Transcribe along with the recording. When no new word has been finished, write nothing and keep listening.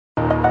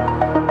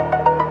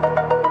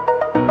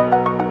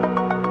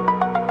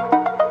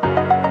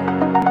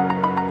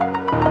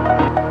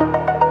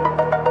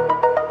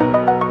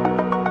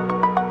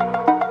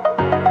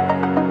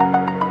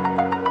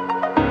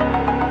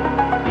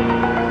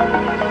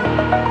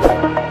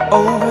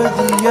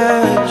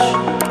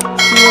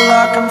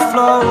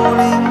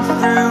floating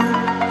through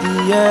the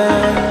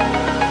air.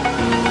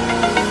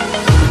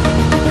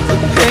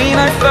 The pain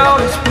I felt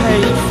is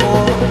paid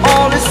for,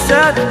 all is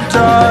said and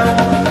done.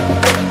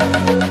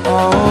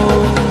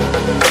 Oh,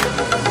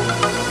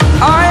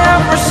 I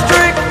am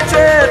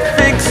restricted,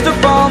 fixed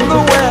upon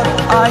the web.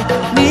 I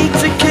need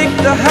to kick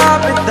the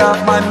habit that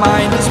my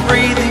mind is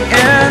breathing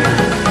in.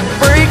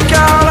 Break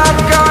out,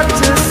 I've got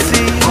to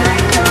see.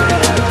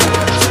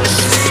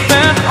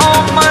 Spent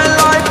all my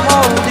life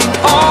holding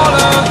all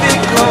of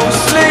it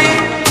closely.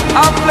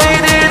 I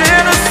played it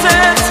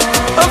innocent,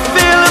 a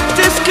feel of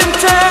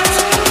discontent.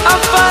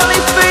 I'm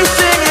finally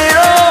facing it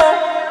all,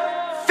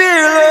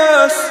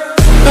 fearless.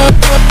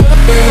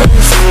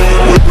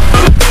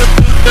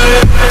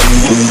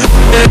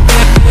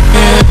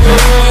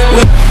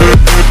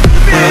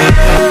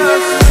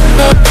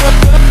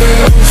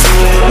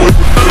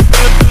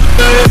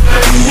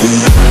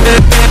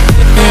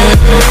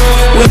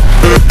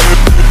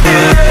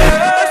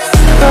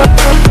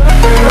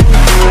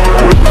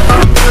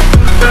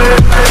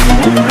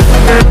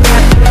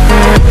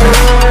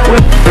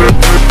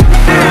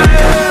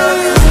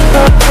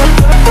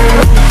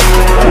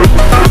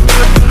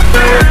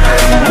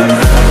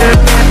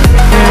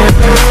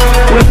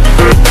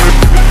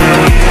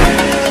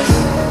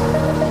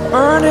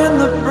 Burning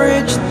the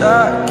bridge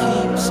that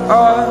keeps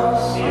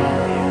us.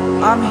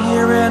 I'm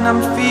here and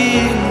I'm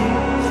feeling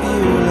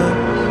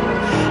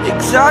fearless.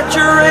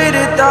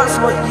 Exaggerated,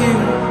 that's what you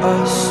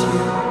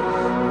assume.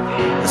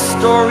 The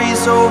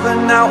story's over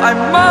now, I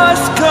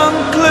must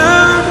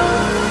conclude.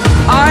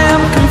 I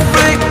am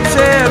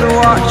conflicted,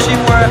 watching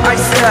where I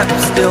step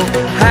still,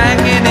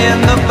 hanging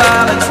in the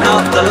balance.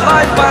 Not the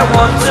life I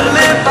want to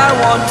live, I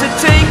want to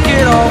take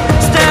it all.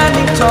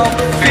 Standing tall,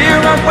 fear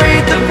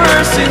outweighed the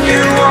person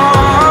you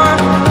are.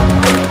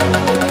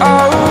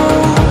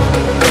 Oh,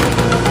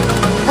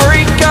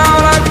 break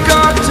out, I've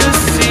got to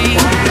see.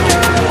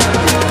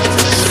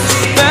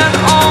 Spent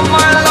all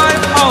my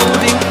life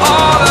holding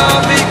all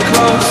of it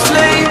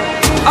closely.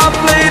 I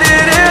played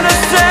it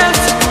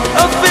innocent,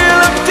 a feel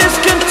of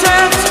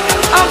discontent.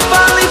 I'm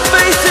finally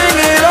facing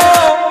it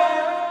all,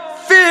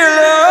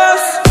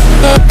 fearless.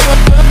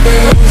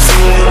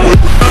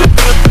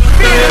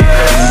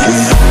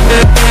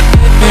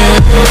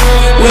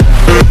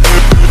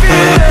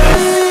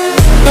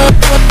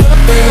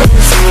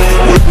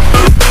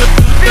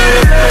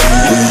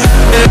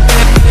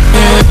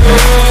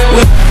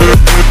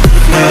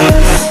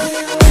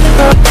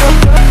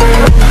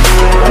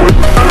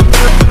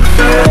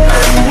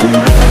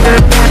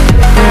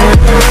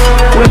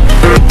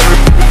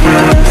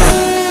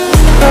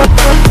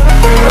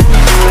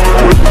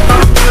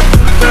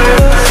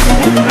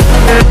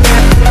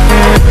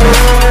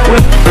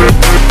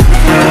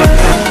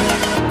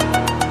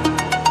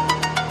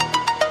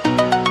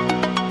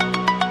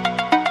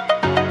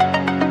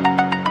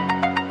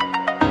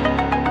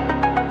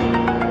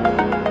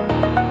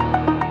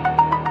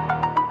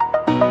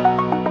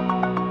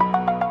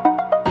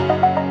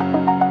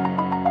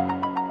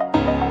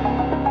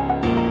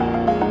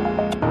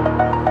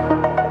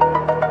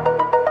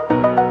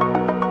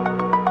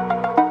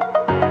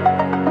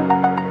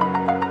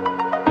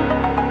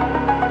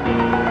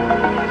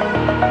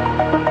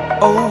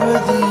 Over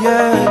the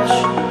edge,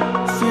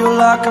 feel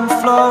like I'm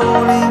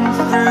floating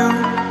through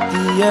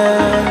the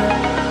air.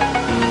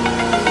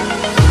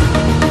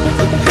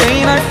 The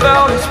pain I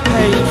felt is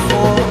paid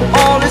for,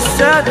 all is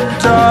said and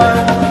done.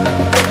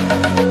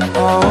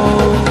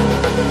 Oh,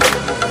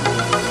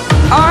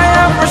 I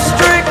am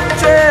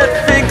restricted,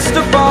 fixed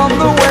upon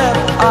the web.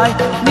 I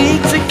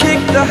need to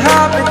kick the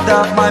habit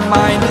that my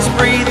mind is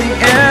breathing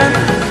in.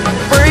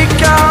 Break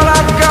out,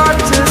 I've got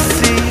to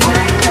see.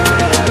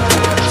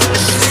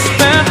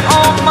 Spent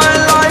all my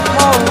life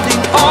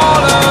holding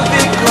all of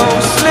it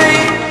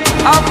closely.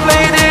 I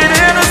played it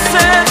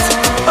innocent,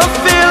 a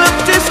feel of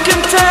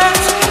discontent.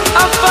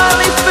 I'm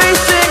finally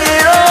facing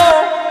it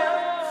all,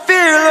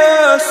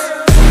 fearless.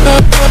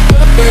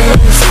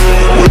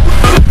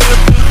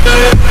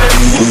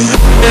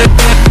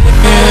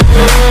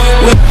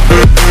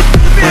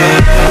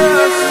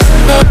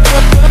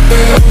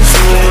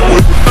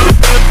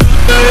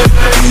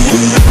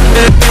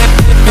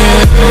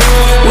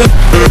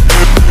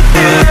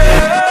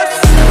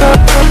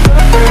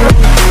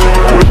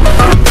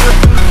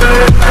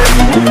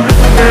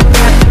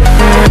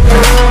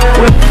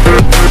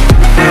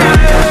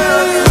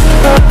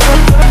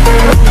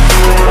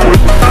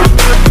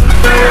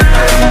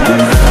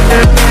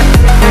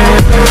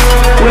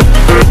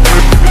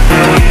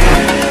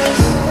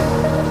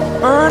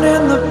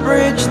 Burning the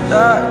bridge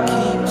that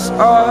keeps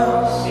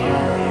us.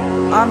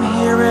 I'm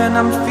here and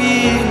I'm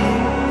feeling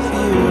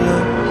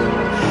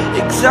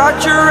fearless.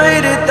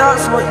 Exaggerated,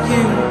 that's what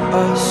you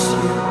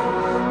assume.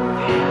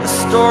 The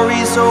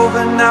story's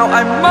over now,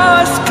 I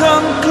must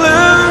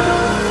conclude.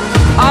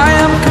 I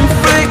am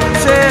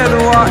conflicted,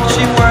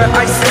 watching where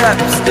I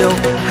step still,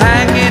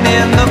 hanging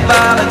in the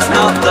balance.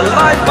 Not the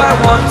life I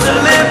want to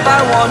live,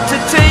 I want to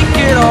take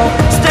it all.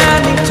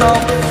 Standing tall,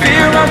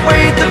 fear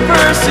outweighed the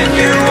person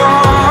you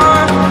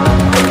are.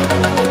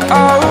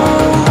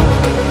 Oh,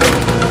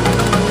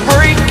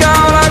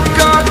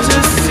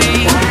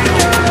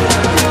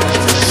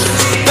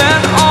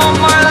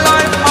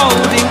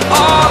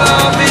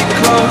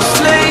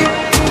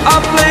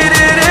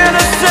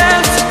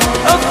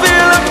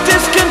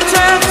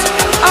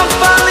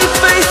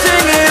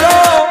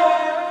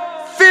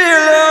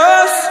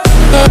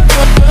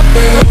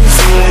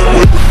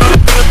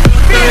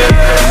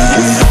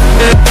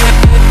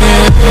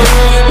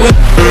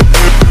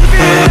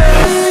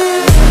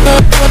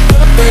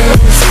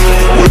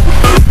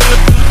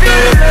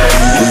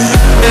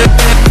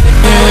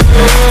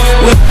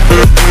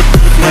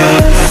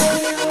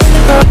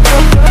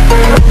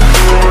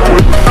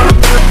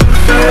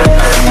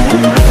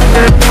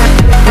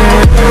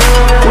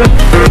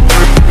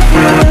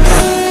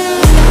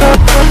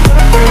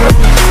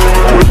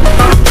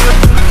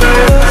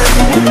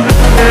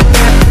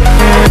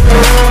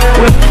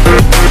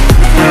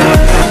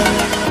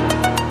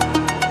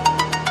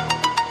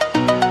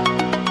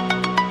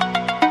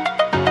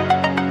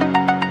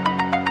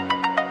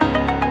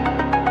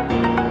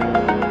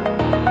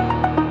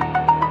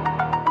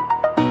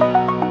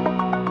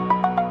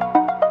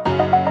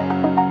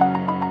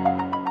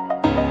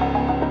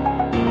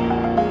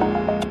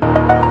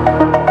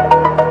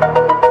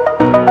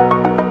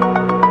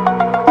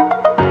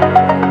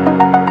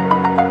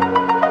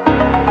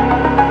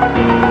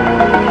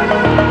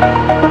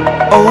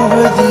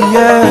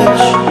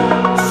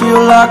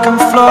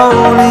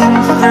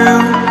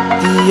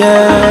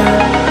 air.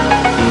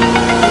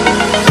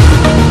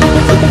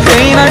 The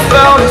pain I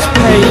felt is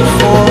paid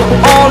for,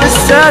 all is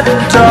said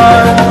and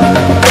done.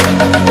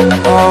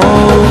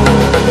 Oh,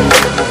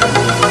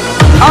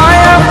 I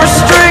am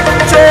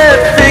restricted,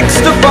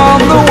 fixed upon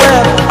the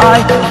web. I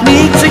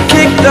need to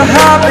kick the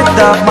habit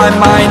that my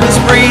mind is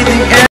breathing in.